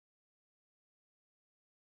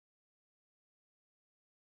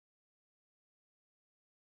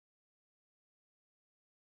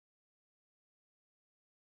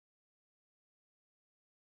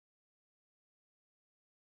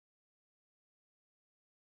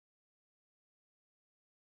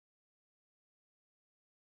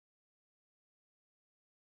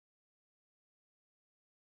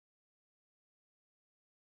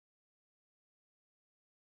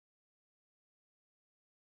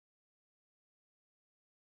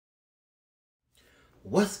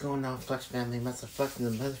What's going on, Flex family? Master Flex in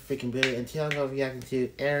the mother freaking building. And today I'm going to be reacting to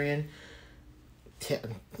Aaron,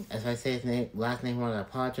 as I say his name, last name wrong, I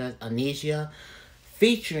apologize. Amnesia,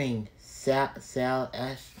 featuring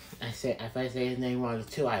Saiah. If I say his name wrong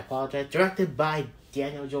too, I apologize. Directed by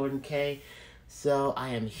Daniel Jordan K. So I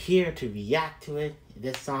am here to react to it.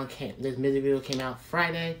 This music video came out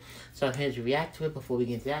Friday, so I'm here to react to it. Before we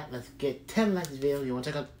get into that, let's get 10 likes to this video. If you want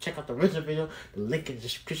to check out the original video, the link in the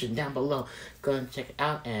description down below. Go ahead and check it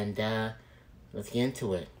out, and let's get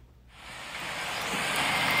into it.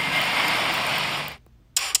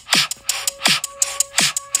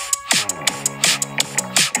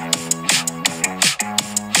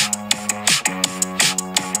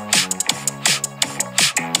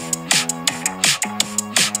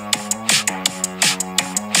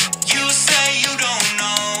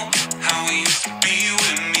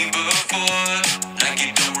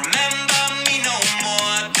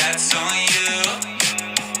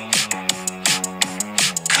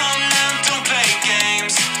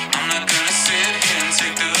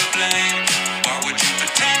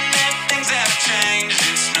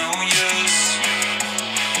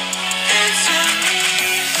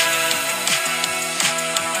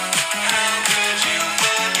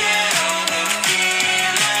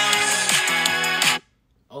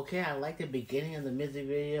 Okay, I like the beginning of the music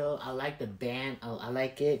video. I like the band. I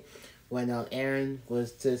like it when Aaron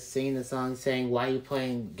was just singing the song, saying, "Why you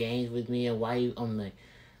playing games with me?" and why you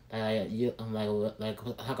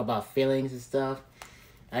talk about feelings and stuff.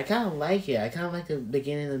 I kind of like it. I kind of like the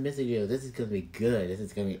beginning of the music video. This is gonna be good. This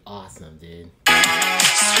is gonna be awesome, dude.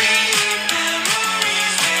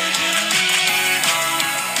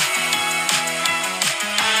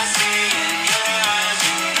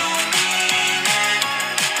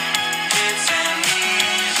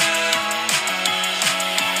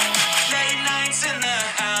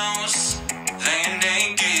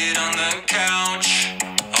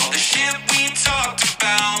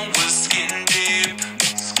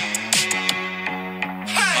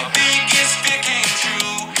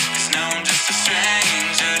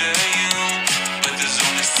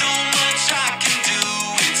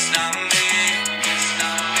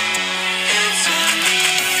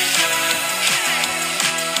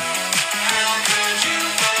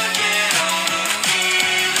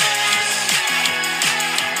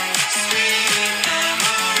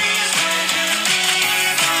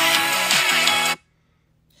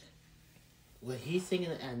 What he's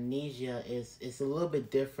singing Amnesia is a little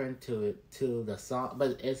bit different to the song,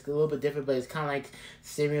 but it's a little bit different, but it's kind of like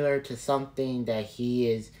similar to something that he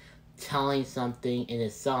is telling something in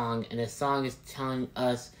his song, and his song is telling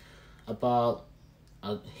us about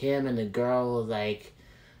him and the girl, like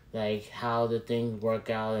how the things work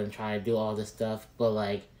out and trying to do all this stuff. But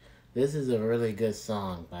like, this is a really good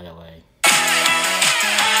song, by the way.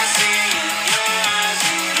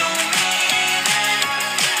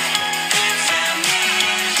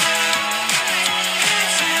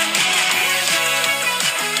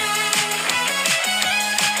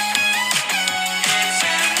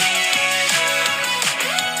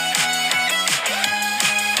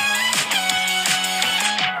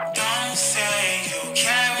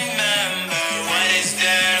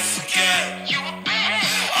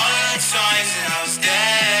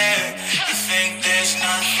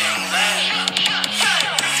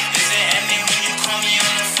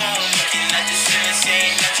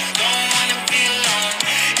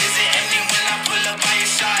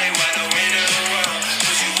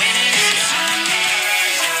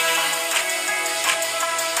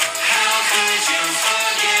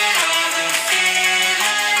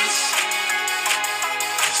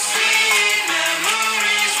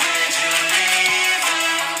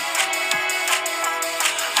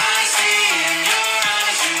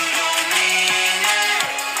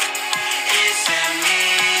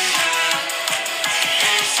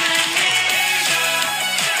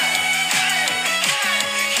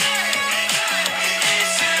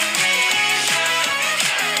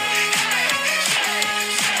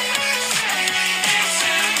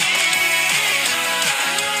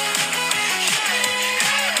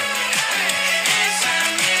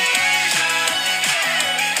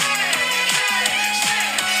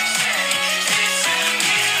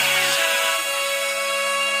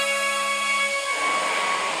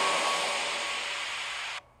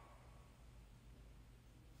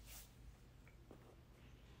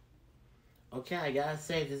 Okay, I gotta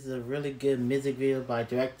say, this is a really good music video by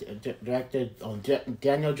director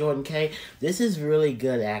Daniel Jordan K. This is really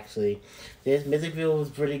good, actually. This music video was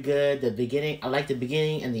pretty good. The beginning, I like the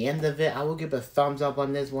beginning and the end of it. I will give a thumbs up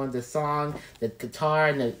on this one. The song, the guitar,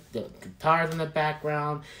 and the guitars in the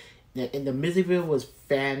background. And the music video was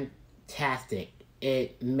fantastic.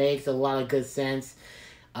 It makes a lot of good sense.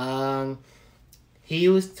 Um, he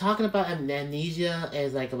was talking about amnesia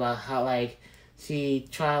as like about how like she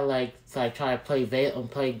tried try to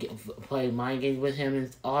play mind games with him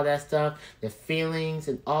and all that stuff, the feelings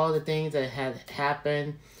and all the things that had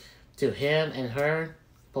happened to him and her.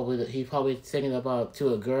 He probably thinking about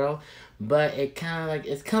to a girl, but it's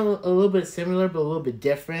kind of a little bit similar but a little bit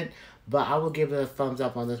different. But I will give it a thumbs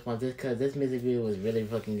up on this one just because this music video was really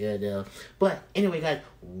fucking good, though. But anyway, guys,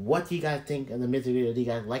 what do you guys think of the music video? Do you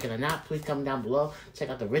guys like it or not? Please comment down below. Check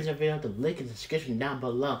out the original video. The link in the description down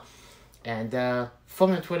below. And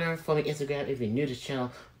follow me on Twitter, follow me on Instagram. If you're new to this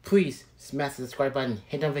channel, please smash the subscribe button,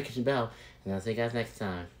 hit the notification bell. And I'll see you guys next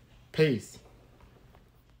time. Peace.